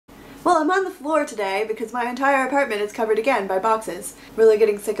Well, I'm on the floor today because my entire apartment is covered again by boxes. Really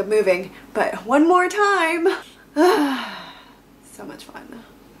getting sick of moving, but one more time. So much fun.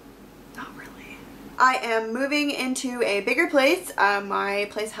 Not really. I am moving into a bigger place. My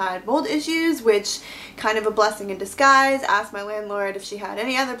place had mold issues, which kind of a blessing in disguise. Asked my landlord if she had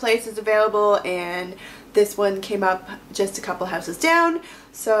any other places available, and this one came up just a couple houses down.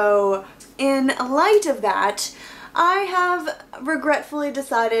 So in light of that, I have regretfully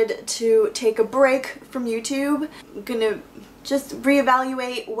decided to take a break from YouTube. I'm gonna just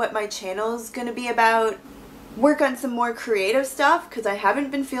reevaluate what my channel is gonna be about. Work on some more creative stuff because I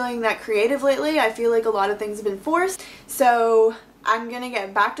haven't been feeling that creative lately. I feel like a lot of things have been forced. So I'm gonna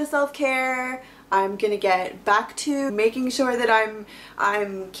get back to self-care. I'm gonna get back to making sure that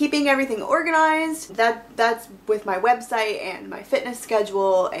I'm keeping everything organized. That's with my website and my fitness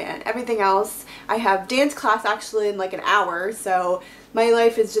schedule and everything else. I have dance class actually in like an hour, so my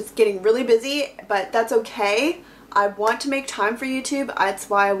life is just getting really busy, but that's okay. I want to make time for YouTube. That's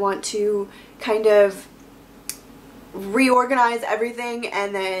why I want to kind of reorganize everything,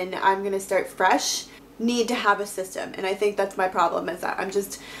 and then I'm gonna start fresh. Need to have a system, and I think that's my problem, is that I'm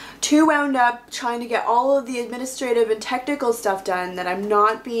just too wound up trying to get all of the administrative and technical stuff done that I'm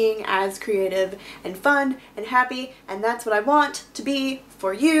not being as creative and fun and happy, and that's what I want to be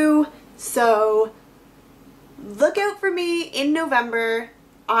for you. So look out for me in November.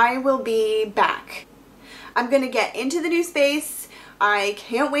 I will be back. I'm gonna get into the new space. I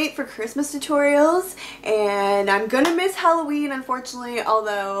can't wait for Christmas tutorials, and I'm gonna miss Halloween, unfortunately,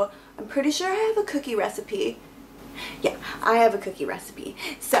 although I'm pretty sure I have a cookie recipe. Yeah, I have a cookie recipe.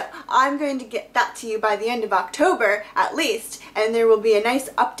 So I'm going to get that to you by the end of October at least, and there will be a nice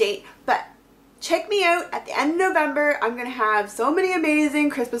update. But check me out at the end of November. I'm going to have so many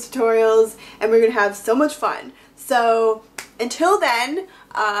amazing Christmas tutorials, and we're going to have so much fun. So until then,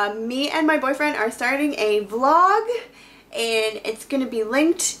 me and my boyfriend are starting a vlog, and it's going to be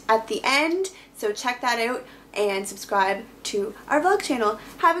linked at the end, so check that out and subscribe to our vlog channel.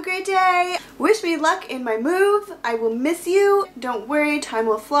 Have a great day! Wish me luck in my move. I will miss you. Don't worry, time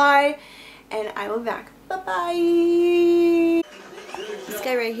will fly, and I will be back. Bye-bye! This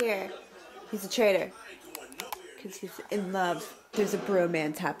guy right here, he's a traitor. Because he's in love. There's a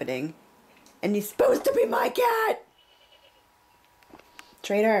bromance happening. And he's supposed to be my cat!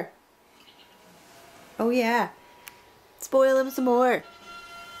 Traitor. Oh yeah. Spoil him some more.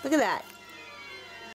 Look at that.